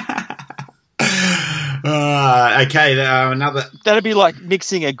 Okay, another... That'd be like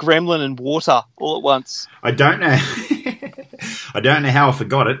mixing a gremlin and water all at once. I don't know. I don't know how I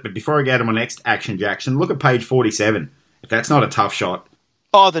forgot it, but before I go to my next Action Jackson, look at page 47. If that's not a tough shot.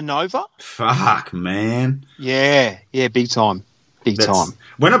 Oh, the Nova? Fuck, man. Yeah, big time. Big time.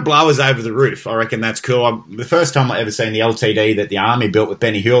 When a blower's over the roof, I reckon that's cool. The first time I ever seen the LTD that the Army built with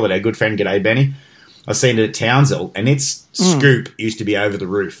Benny Hill, that our good friend, g'day Benny, I seen it at Townsville, and its scoop used to be over the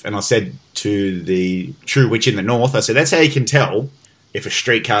roof. And I said to the True Witch in the North, I said, that's how you can tell if a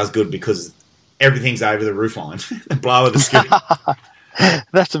streetcar's good, because everything's over the roof line. The blow of the scoop.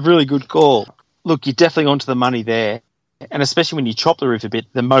 That's a really good call. Look, you're definitely onto the money there. And especially when you chop the roof a bit,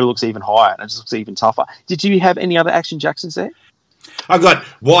 the motor looks even higher and it just looks even tougher. Did you have any other Action Jacksons there? I've got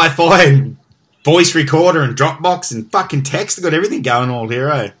Wi-Fi and voice recorder and Dropbox and fucking text. I've got everything going all here,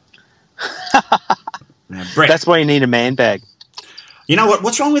 eh? Now, Brett, that's why you need a man bag. You know what?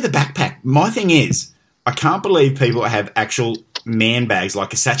 What's wrong with the backpack? My thing is, I can't believe people have actual man bags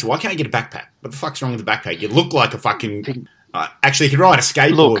like a satchel. Why can't you get a backpack? What the fuck's wrong with the backpack? You look like a fucking... actually, you could ride a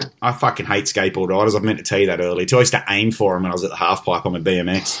skateboard. Look, I fucking hate skateboard riders. I've meant to tell you that earlier. I used to aim for them when I was at the half pipe on my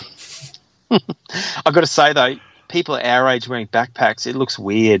BMX. I've got to say, though, people at our age wearing backpacks, it looks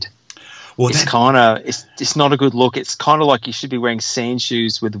weird. Well, it's not a good look. It's kind of like you should be wearing sand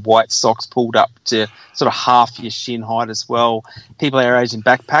shoes with white socks pulled up to sort of half your shin height as well. People our age in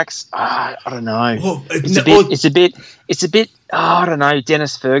backpacks, I don't know. Well, it's a bit. I don't know,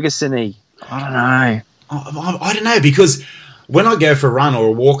 Dennis Ferguson-y. I don't know. I don't know, because when I go for a run or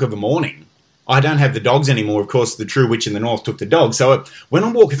a walk of the morning, I don't have the dogs anymore. Of course, the True Witch in the North took the dogs. So when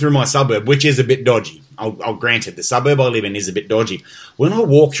I'm walking through my suburb, which is a bit dodgy, I'll grant it, the suburb I live in is a bit dodgy. When I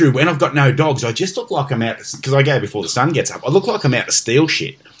walk through, when I've got no dogs, I just look like I'm out, because I go before the sun gets up, I look like I'm out to steal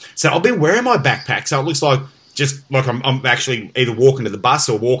shit. So I've been wearing my backpack, so it looks like just like I'm actually either walking to the bus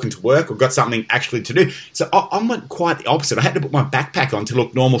or walking to work or got something actually to do. So I'm quite the opposite. I had to put my backpack on to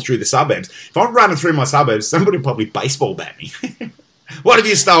look normal through the suburbs. If I'm running through my suburbs, somebody would probably baseball bat me. What have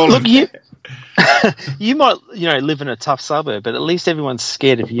you stolen? Look, you might, live in a tough suburb, but at least everyone's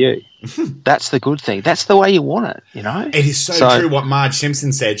scared of you. That's the good thing. That's the way you want it, It is so true what Marge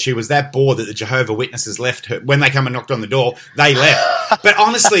Simpson said. She was that bored that the Jehovah's Witnesses left her. When they come and knocked on the door, they left. But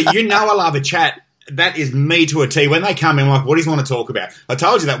honestly, I love a chat. That is me to a T. When they come in, I'm like, what do you want to talk about? I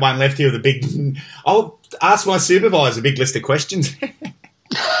told you that one left here with a big... I'll ask my supervisor a big list of questions.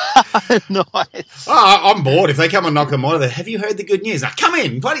 Nice. I'm bored. If they come and knock on my door, have you heard the good news? Like, come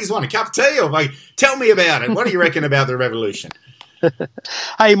in. What do you want, a cup of tea? Or like, tell me about it. What do you reckon about the revolution?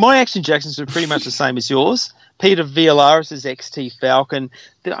 Hey, my Action Jacksons were pretty much the same as yours. Peter Villaris's XT Falcon.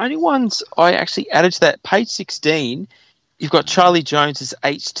 The only ones I actually added to that, page 16, you've got Charlie Jones's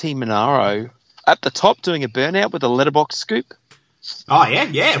HT Monaro at the top doing a burnout with a letterbox scoop. Oh,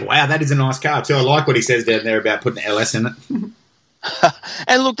 yeah. Wow, that is a nice car too. I like what he says down there about putting LS in it.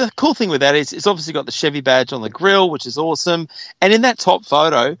 And look, the cool thing with that is it's obviously got the Chevy badge on the grill, which is awesome. And in that top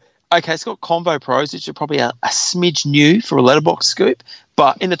photo, okay, it's got Convo Pros, which are probably a smidge new for a letterbox scoop.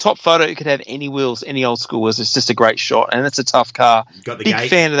 But in the top photo, it could have any wheels, any old school wheels. It's just a great shot, and it's a tough car. Got the Big gate.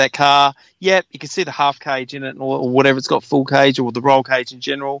 Fan of that car. Yep, you can see the half cage in it or whatever. It's got full cage or the roll cage in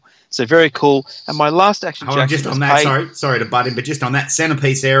general. So very cool. And my last Action Jackson just on that, sorry to butt in, but just on that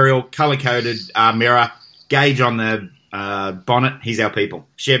centerpiece aerial, color-coded mirror, gauge on the bonnet, he's our people.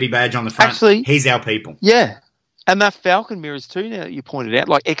 Chevy badge on the front, actually, he's our people. Yeah, and that Falcon mirrors too, now that you pointed out,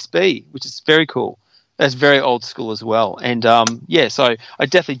 like XB, which is very cool. That's very old school as well. And, so I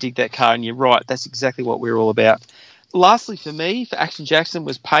definitely dig that car, and you're right, that's exactly what we're all about. Lastly for me, for Action Jackson,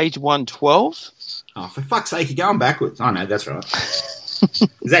 was page 112. Oh, for fuck's sake, you're going backwards. Oh, no, that's right.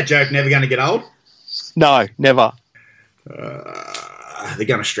 Is that joke never going to get old? No, never. They're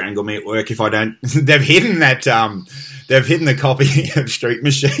going to strangle me at work if I don't. They've hidden that. They've hidden the copy of Street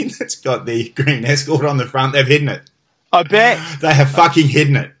Machine that's got the green Escort on the front. They've hidden it. I bet. They have fucking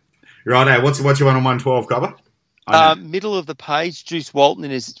hidden it. Righto, what's you want on 112, Cobber? Middle of the page, Juice Walton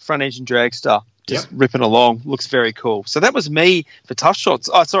in his front engine dragster, just ripping along. Looks very cool. So that was me for Tough Shots.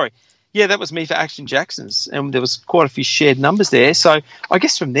 Oh, sorry. Yeah, that was me for Action Jacksons, and there was quite a few shared numbers there. So I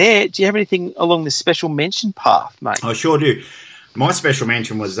guess from there, do you have anything along the special mention path, mate? I sure do. My special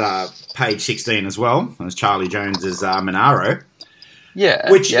mention was page 16 as well. It was Charlie Jones's Monaro.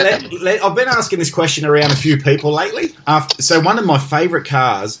 Yeah. Which I've been asking this question around a few people lately. So one of my favourite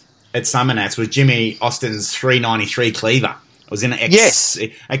cars at Summer Nats was Jimmy Austin's 393 Cleaver. It was in an X. Yes.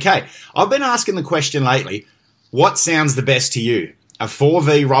 Okay. I've been asking the question lately, what sounds the best to you? A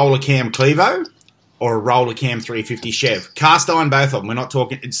 4V roller cam Clevo or a roller cam 350 Chev? Cast iron, both of them. We're not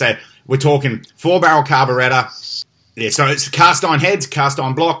talking, so we're talking 4-barrel carburetor. Yeah, so it's cast iron heads, cast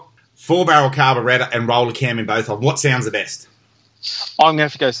iron block, 4-barrel carburetor and roller cam in both of them. What sounds the best? I'm going to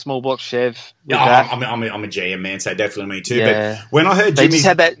have to go small block Chev. I'm a GM man, so definitely me too. Yeah. But when I heard they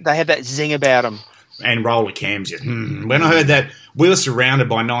had that zing about them. And roller cams. When I heard that we were surrounded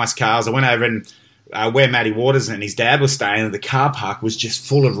by nice cars, I went over and where Matty Waters and his dad was staying, the car park was just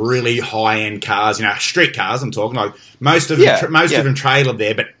full of really high-end cars, street cars I'm talking, like most of them trailered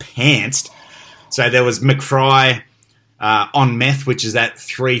there, but pantsed. So there was McFry on meth, which is that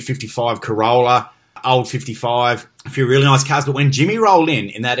 355 Corolla, old 55, a few really nice cars. But when Jimmy rolled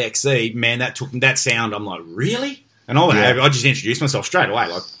in that XE, man, that took that sound. I'm like, really? And I just introduced myself straight away,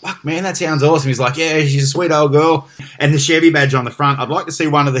 like, fuck, man, that sounds awesome. He's like, yeah, she's a sweet old girl. And the Chevy badge on the front. I'd like to see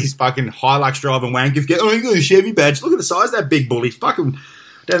one of these fucking Hilux driving wankers get, oh, you got a Chevy badge. Look at the size of that big bully. Fucking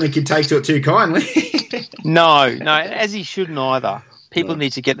don't think he'd take to it too kindly. No, as he shouldn't either. People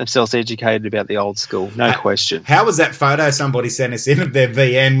need to get themselves educated about the old school, no question. How was that photo somebody sent us in of their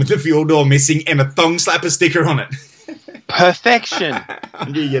VN with the fuel door missing and a thong slapper sticker on it? Perfection. I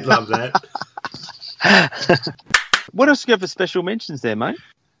knew you'd love that. What else you got for special mentions there, mate?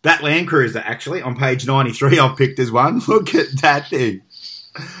 That Land Cruiser, actually, on page 93, I've picked as one. Look at that thing.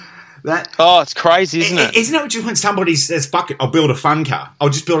 It's crazy, isn't it? Isn't it just when somebody says, fuck it, I'll build a fun car. I'll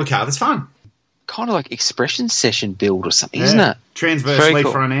just build a car that's fun. Kind of like expression session build or something, isn't it? Transverse leaf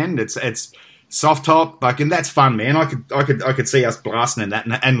front end. It's soft top, and that's fun, man. I could see us blasting in that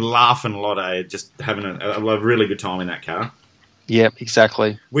and laughing a lot, just having a really good time in that car. Yep,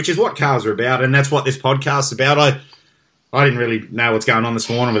 exactly. Which is what cars are about, and that's what this podcast's about. I didn't really know what's going on this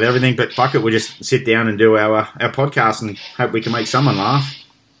morning with everything, but fuck it, we'll just sit down and do our podcast and hope we can make someone laugh.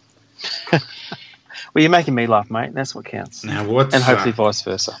 Well, you're making me laugh, mate. That's what counts. Now, and hopefully vice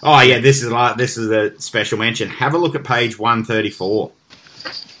versa. Oh, yeah, this is a special mention. Have a look at page 134.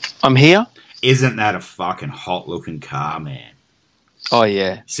 I'm here. Isn't that a fucking hot-looking car, man? Oh,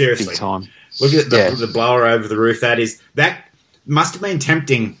 yeah. Seriously. Big time. Look at the blower over the roof. That must have been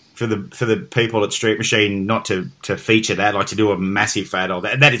tempting for the people at Street Machine not to feature that, like to do a massive photo.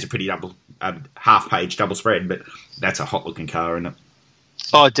 That is a pretty half-page double spread, but that's a hot-looking car, isn't it?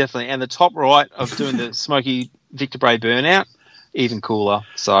 Oh, definitely. And the top right of doing the smoky Victor Bray burnout, even cooler.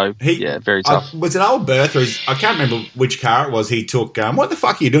 So, very tough. Was it old Bertha? I can't remember which car it was he took. What the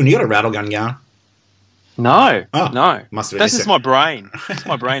fuck are you doing? You got a rattle gun going? No. Must have been That's just my brain. It's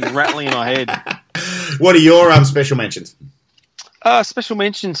my brain rattling in my head. What are your special mentions? Special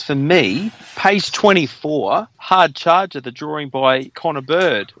mentions for me, page 24, Hard Charger, the drawing by Connor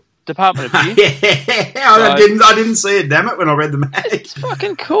Bird. Department of Youth. I didn't see it, damn it, when I read the mag. It's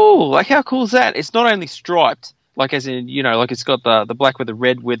fucking cool. Like, how cool is that? It's not only striped, like as in, like it's got the black with the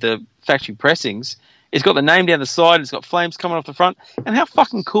red with the factory pressings. It's got the name down the side. It's got flames coming off the front. And how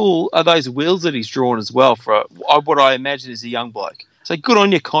fucking cool are those wheels that he's drawn as well for what I imagine is a young bloke. So good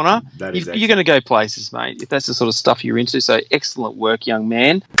on you, Connor. You're going to go places, mate, if that's the sort of stuff you're into. So excellent work, young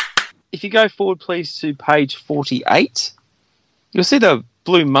man. If you go forward, please, to page 48, you'll see the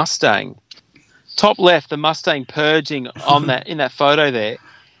blue Mustang. Top left, the Mustang purging on that in that photo there.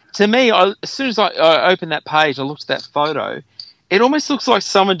 To me, as soon as I opened that page, I looked at that photo. It almost looks like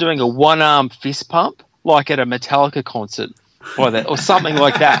someone doing a one-arm fist pump, like at a Metallica concert, or something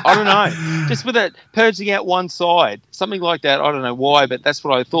like that. I don't know. Just with it purging out one side, something like that. I don't know why, but that's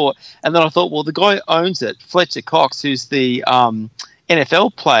what I thought. And then I thought, well, the guy who owns it, Fletcher Cox, who's the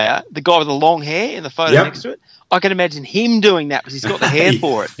NFL player, the guy with the long hair in the photo next to it, I can imagine him doing that because he's got the hair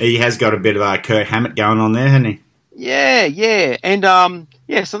for it. He has got a bit of Kirk Hammett going on there, hasn't he? Yeah. And,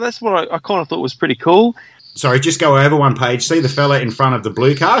 so that's what I kind of thought was pretty cool. Sorry, just go over one page. See the fella in front of the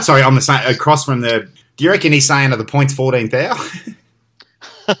blue car? Sorry, on the side, across from the... Do you reckon he's saying, are the points 14th out?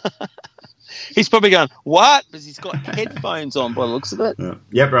 He's probably going, what? Because he's got headphones on by the looks of it.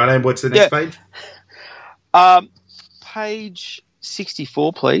 Yep, right. And what's the next page? Page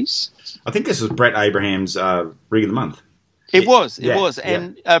 64, please. I think this was Brett Abraham's Rig of the Month. It was.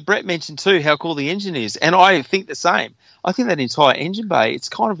 And Brett mentioned too how cool the engine is. And I think the same. I think that entire engine bay, it's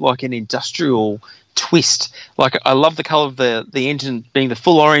kind of like an industrial twist. Like, I love the colour of the engine being the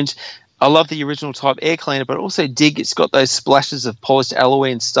full orange. I love the original type air cleaner, but also dig it's got those splashes of polished alloy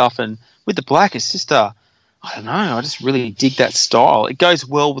and stuff. And with the black, it's just I don't know, I just really dig that style. It goes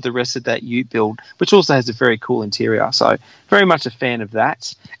well with the rest of that Ute build, which also has a very cool interior. So very much a fan of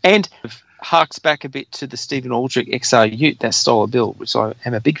that. And harks back a bit to the Stephen Aldrich XR Ute, that style of build, which I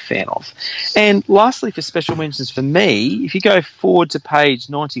am a big fan of. And lastly, for special mentions for me, if you go forward to page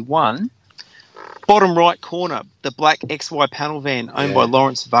 91, bottom right corner, the black XY panel van owned by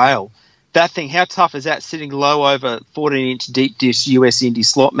Lawrence Vale. That thing, how tough is that sitting low over 14-inch deep dish US Indy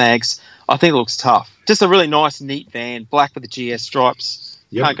slot mags? I think it looks tough. Just a really nice, neat van, black with the GS stripes.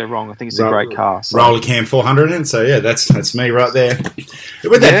 Yep. Can't go wrong. I think it's a great car. So. Roller Cam 400 in, so that's me right there.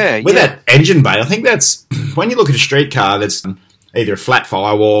 With that engine bay, I think that's, when you look at a street car that's either a flat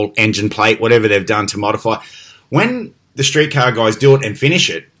firewall, engine plate, whatever they've done to modify, when the street car guys do it and finish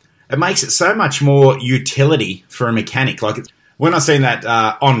it, it makes it so much more utility for a mechanic. Like, when I seen that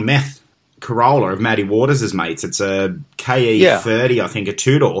on meth Corolla of Matty Waters' mates. It's a KE30, I think, a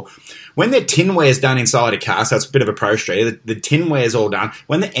two-door. When their tinware's done inside a car, so it's a bit of a pro street, the tinware's all done.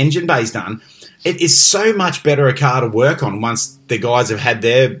 When the engine bay's done, it is so much better a car to work on once the guys have had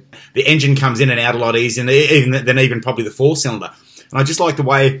the engine comes in and out a lot easier than even probably the four-cylinder. And I just like the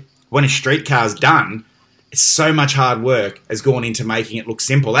way when a street car's done, it's so much hard work has gone into making it look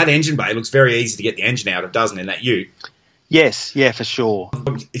simple. That engine bay looks very easy to get the engine out of, doesn't it, in that ute? Yes, yeah, for sure.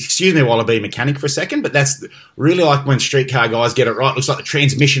 Excuse me while I be a mechanic for a second, but that's really like when street car guys get it right. It looks like the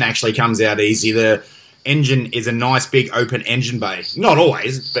transmission actually comes out easy. The engine is a nice big open engine bay. Not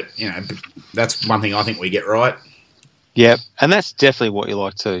always, but that's one thing I think we get right. Yep, and that's definitely what you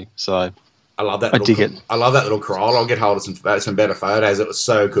like too. So I love that. I love that little Corolla. I'll get hold of some better photos. It was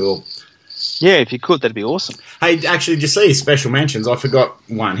so cool. Yeah, if you could, that'd be awesome. Hey, actually, did you see special mentions? I forgot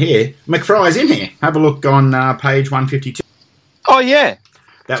one here. McFry's in here. Have a look on page 152. Oh, yeah.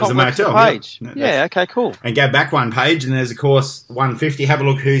 That was the motel page. Yeah, okay, cool. And go back one page, and there's, of course, 150. Have a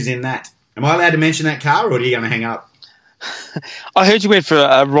look who's in that. Am I allowed to mention that car, or are you going to hang up? I heard you went for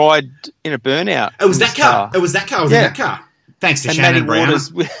a ride in a burnout. It was that car. It was that car. I was in that car. Thanks to Shannon Brown.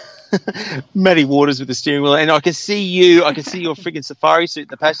 Matty Waters with the steering wheel, and I can see your friggin' safari suit in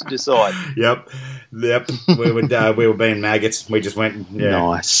the passenger side. Yep. We were being maggots. We just went. Yeah.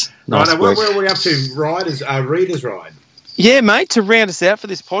 Nice. Right, where are we up to? Reader's Ride. Yeah, mate. To round us out for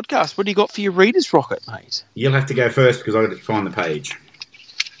this podcast, what do you got for your Reader's Rocket, mate? You'll have to go first because I've got to find the page.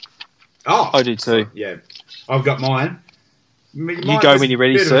 Oh, I do too. Yeah, I've got mine. You go when you're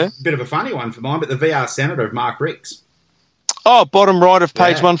ready, sir. Bit of a funny one for mine, but the VR Senator of Mark Ricks. Oh, bottom right of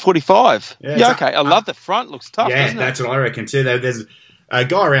page 145. Yeah, okay. I love the front. Looks tough, doesn't it? Yeah, that's what I reckon too. There's a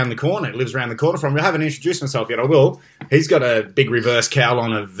guy around the corner, lives around the corner from me. I haven't introduced myself yet. I will. He's got a big reverse cowl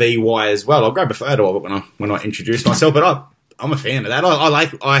on a VY as well. I'll grab a photo of it when I introduce myself, but I'm a fan of that.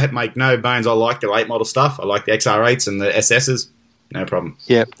 I make no bones. I like the late model stuff. I like the XR8s and the SSs. No problem.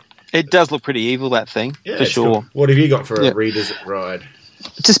 Yep. It does look pretty evil, that thing, for sure. Cool. What have you got for a Reader's Ride?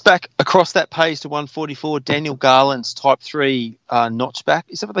 Just back across that page to 144, Daniel Garland's Type 3 notchback.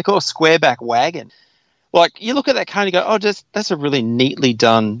 Is that what they call a squareback wagon? Like, you look at that car and you go, oh, that's a really neatly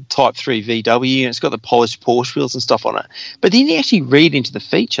done Type 3 VW, and it's got the polished Porsche wheels and stuff on it. But then you actually read into the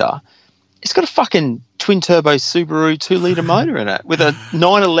feature, it's got a fucking twin-turbo Subaru 2-litre motor in it with a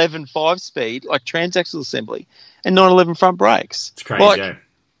 911 5-speed, like, transaxle assembly and 911 front brakes. It's crazy,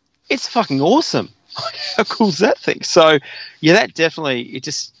 It's fucking awesome. How cool is that thing? So, yeah, that definitely, it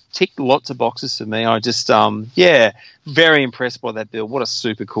just ticked lots of boxes for me. I just, very impressed by that build. What a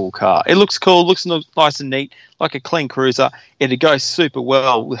super cool car. It looks cool, looks nice and neat, like a clean cruiser. It goes super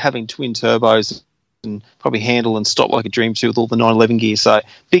well with having twin turbos and probably handle and stop like a Dream 2 with all the 911 gear. So,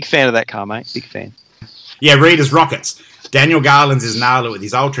 big fan of that car, mate. Big fan. Yeah, Reader's Rockets. Daniel Garland's has nailed it with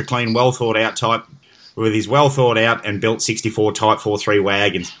his ultra clean, well thought out and built 64 Type 4.3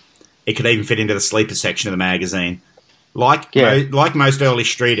 wagons. It could even fit into the sleeper section of the magazine. Like most early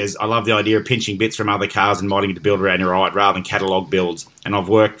streeters, I love the idea of pinching bits from other cars and modding to build around your ride rather than catalogue builds. And I've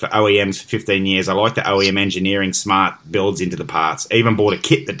worked for OEMs for 15 years. I like the OEM engineering smart builds into the parts. Even bought a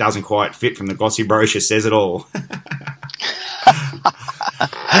kit that doesn't quite fit from the glossy brochure says it all.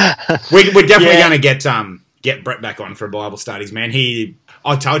 We're definitely going to get Brett back on for a Bible studies, man.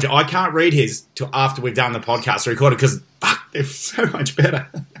 I told you, I can't read his till after we've done the podcast recorded because they're so much better.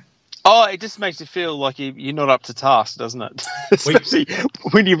 Oh, it just makes you feel like you're not up to task, doesn't it? Especially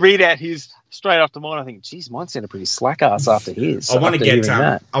when you read out his straight after mine, I think, geez, mine sounded pretty slack ass after his. I want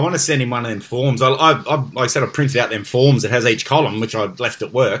to send him one of them forms. Like I said, I printed out them forms that has each column, which I left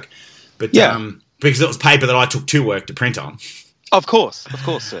at work, but because it was paper that I took to work to print on. Of course,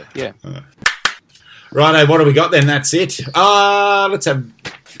 sir. Yeah. Righto, what do we got then? That's it. Let's have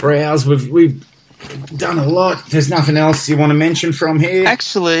browse. We've done a lot. There's nothing else you want to mention from here?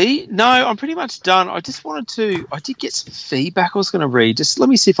 Actually, no, I'm pretty much done. I did get some feedback I was going to read. Just let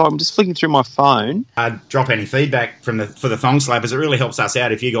me see if I'm just flicking through my phone. Drop any feedback for the Thong Slappers. It really helps us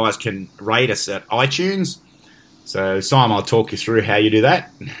out if you guys can rate us at iTunes. So, Simon, I'll talk you through how you do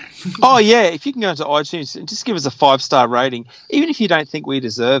that. Oh, yeah. If you can go into iTunes and just give us a 5-star rating, even if you don't think we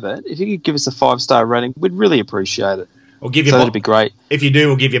deserve it, if you could give us a 5-star rating, we'd really appreciate it. That'd be great. If you do,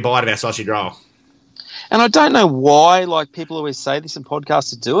 we'll give you a bite of our sausage roll. And I don't know why, like, people always say this in podcasts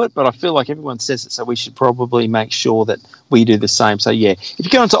to do it, but I feel like everyone says it, so we should probably make sure that we do the same. So, yeah, if you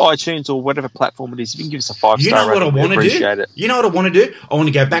go into iTunes or whatever platform it is, if you can give us a 5-star rating, we appreciate it. You know what I want to do? I want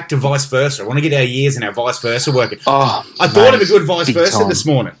to go back to Vice Versa. I want to get our years and our Vice Versa working. Oh, I thought of a good Vice Versa this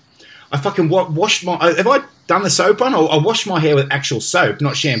morning. I fucking washed my... Have I done the soap on, or I washed my hair with actual soap,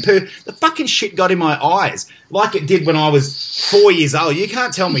 not shampoo, the fucking shit got in my eyes like it did when I was 4 years old. You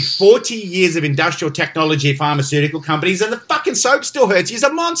can't tell me 40 years of industrial technology, pharmaceutical companies, and the fucking soap still hurts.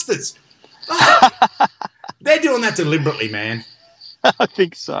 You're monsters. Oh, they're doing that deliberately, man. I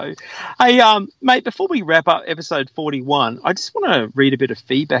think so. Hey, mate, before we wrap up episode 41, I just want to read a bit of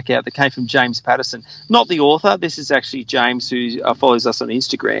feedback out that came from James Patterson. Not the author. This is actually James, who follows us on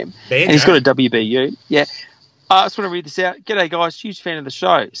Instagram. And he's got a WBU. Yeah. I just want to read this out. G'day, guys. Huge fan of the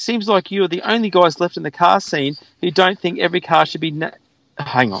show. Seems like you are the only guys left in the car scene who don't think every car should be...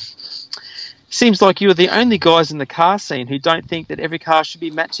 Hang on. Seems like you are the only guys in the car scene who don't think that every car should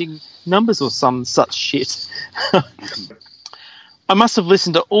be matching numbers or some such shit. I must have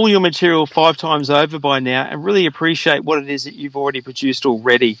listened to all your material 5 times over by now and really appreciate what it is that you've already produced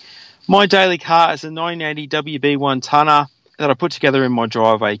already. My daily car is a 980 WB1 tonner that I put together in my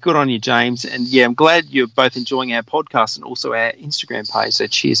driveway. Good on you, James. And yeah, I'm glad you're both enjoying our podcast and also our Instagram page. So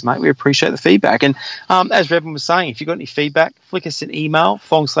cheers, mate. We appreciate the feedback. And as Revin was saying, if you've got any feedback, flick us an email,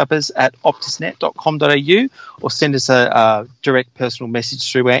 thongslappers@optusnet.com.au, or send us a direct personal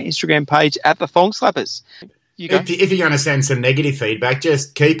message through our Instagram page @thethongslappers. If you're going to send some negative feedback,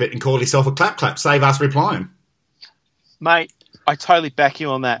 just keep it and call yourself a clap. Save us replying. Mate, I totally back you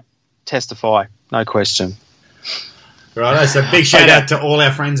on that. Testify. No question. Right, so big shout out to all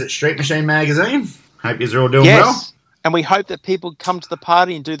our friends at Street Machine Magazine. Hope you're all doing well. And we hope that people come to the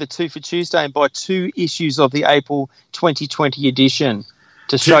party and do the 2 for Tuesday and buy 2 issues of the April 2020 edition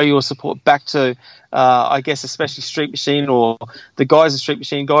to show your support back to, I guess, especially Street Machine or the guys at Street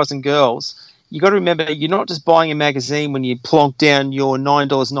Machine, guys and girls. You got to remember, you're not just buying a magazine when you plonk down your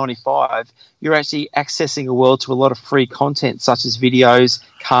 $9.95. You're actually accessing a world to a lot of free content, such as videos,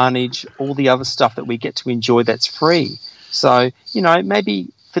 Carnage, all the other stuff that we get to enjoy that's free. So, maybe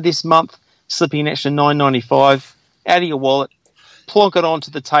for this month, slipping an extra $9.95 out of your wallet, plonk it onto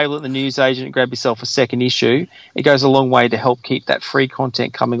the table at the newsagent and grab yourself a second issue. It goes a long way to help keep that free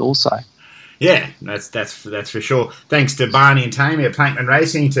content coming also. Yeah, that's for sure. Thanks to Barney and Tammy at Plankman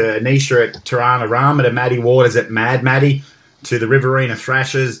Racing, to Anisha at Tirana Rama, to Maddie Waters at Mad Maddie, to the Riverina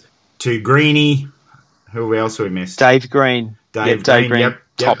Thrashers, to Greenie. Who else we missed? Dave Green. Dave Green, yep,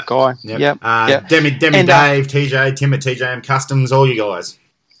 top guy. Yep. Demi and, Dave, TJ, Tim at TJM Customs, all you guys.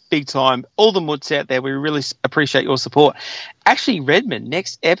 Big time. All the moods out there, we really appreciate your support. Actually, Redmond,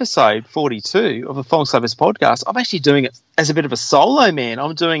 next episode 42 of the Thong Slappers podcast, I'm actually doing it as a bit of a solo, man.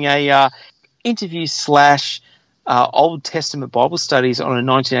 I'm doing a interview / Old Testament Bible studies on a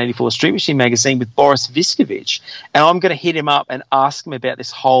 1984 Street Machine magazine with Boris Viskovich, and I'm going to hit him up and ask him about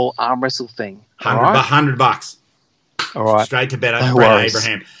this whole arm wrestle thing. $100. All right, straight to Brad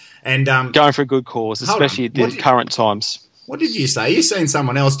Abraham, and going for a good cause, especially at the current times. What did you say? You seen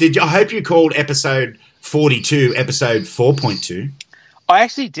someone else? Did you? I hope you called episode 42 episode 4.2. I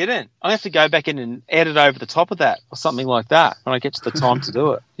actually didn't. I have to go back in and edit over the top of that or something like that when I get to the time to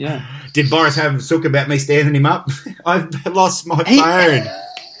do it. Yeah. Did Boris have a sook about me standing him up? I've lost my phone.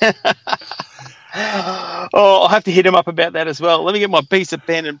 I'll have to hit him up about that as well. Let me get my piece of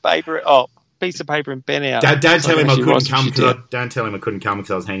pen and paper. Piece of paper and pen out. Don't tell him I couldn't come. Don't tell him I couldn't come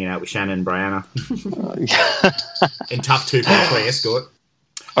because I was hanging out with Shannon and Brianna in Tough 253 Escort.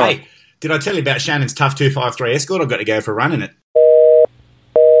 Hey, did I tell you about Shannon's Tough 253 Escort? I've got to go for a run in it.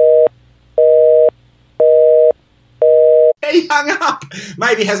 He hung up.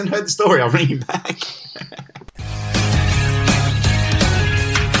 Maybe he hasn't heard the story. I'll ring him back.